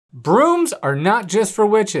Brooms are not just for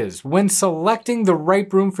witches. When selecting the right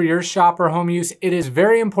broom for your shop or home use, it is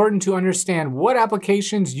very important to understand what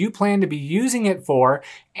applications you plan to be using it for,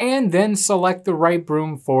 and then select the right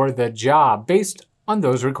broom for the job based on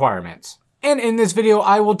those requirements. And in this video,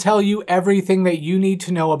 I will tell you everything that you need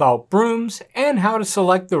to know about brooms and how to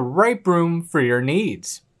select the right broom for your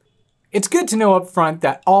needs. It's good to know up front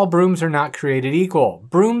that all brooms are not created equal.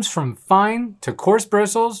 Brooms from fine to coarse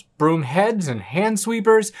bristles, broom heads and hand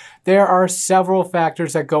sweepers, there are several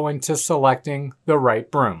factors that go into selecting the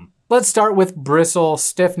right broom. Let's start with bristle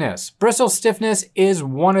stiffness. Bristle stiffness is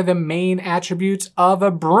one of the main attributes of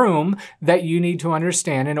a broom that you need to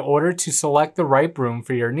understand in order to select the right broom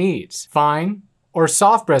for your needs. Fine or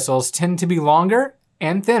soft bristles tend to be longer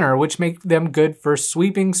and thinner, which make them good for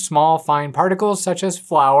sweeping small fine particles such as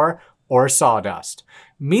flour or sawdust.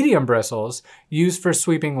 Medium bristles used for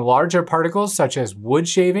sweeping larger particles such as wood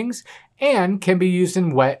shavings and can be used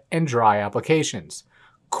in wet and dry applications.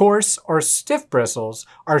 Coarse or stiff bristles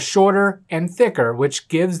are shorter and thicker, which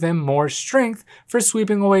gives them more strength for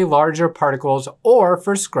sweeping away larger particles or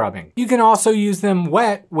for scrubbing. You can also use them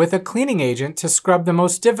wet with a cleaning agent to scrub the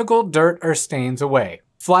most difficult dirt or stains away.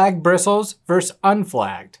 Flagged bristles versus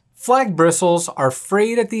unflagged. Flagged bristles are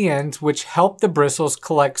frayed at the ends, which help the bristles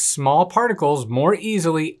collect small particles more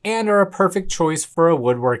easily and are a perfect choice for a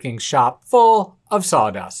woodworking shop full of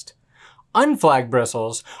sawdust. Unflagged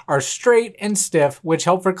bristles are straight and stiff, which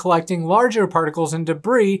help for collecting larger particles and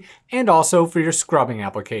debris and also for your scrubbing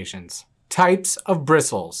applications. Types of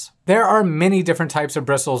bristles. There are many different types of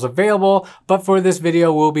bristles available, but for this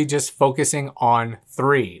video we'll be just focusing on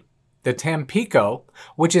 3. The Tampico,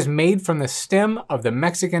 which is made from the stem of the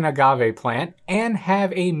Mexican agave plant and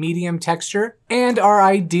have a medium texture and are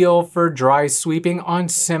ideal for dry sweeping on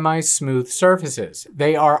semi-smooth surfaces.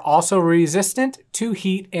 They are also resistant to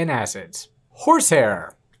heat and acids.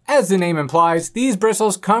 Horsehair. As the name implies, these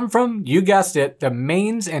bristles come from, you guessed it, the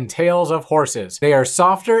manes and tails of horses. They are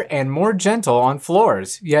softer and more gentle on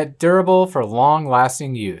floors, yet durable for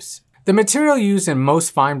long-lasting use. The material used in most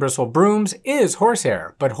fine bristle brooms is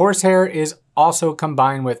horsehair, but horsehair is also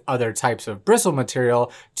combined with other types of bristle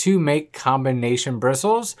material to make combination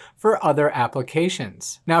bristles for other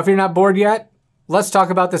applications. Now, if you're not bored yet, let's talk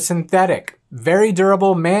about the synthetic. Very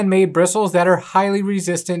durable man-made bristles that are highly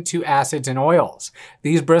resistant to acids and oils.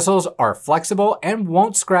 These bristles are flexible and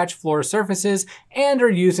won't scratch floor surfaces and are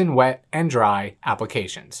used in wet and dry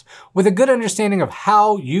applications. With a good understanding of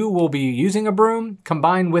how you will be using a broom,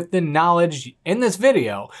 combined with the knowledge in this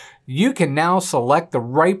video, you can now select the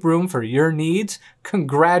right broom for your needs.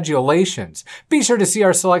 Congratulations! Be sure to see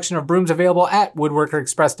our selection of brooms available at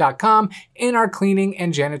Express.com in our cleaning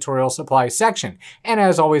and janitorial supply section. And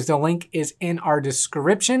as always, the link is in our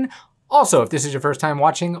description. Also, if this is your first time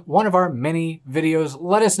watching one of our many videos,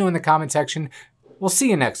 let us know in the comment section. We'll see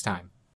you next time.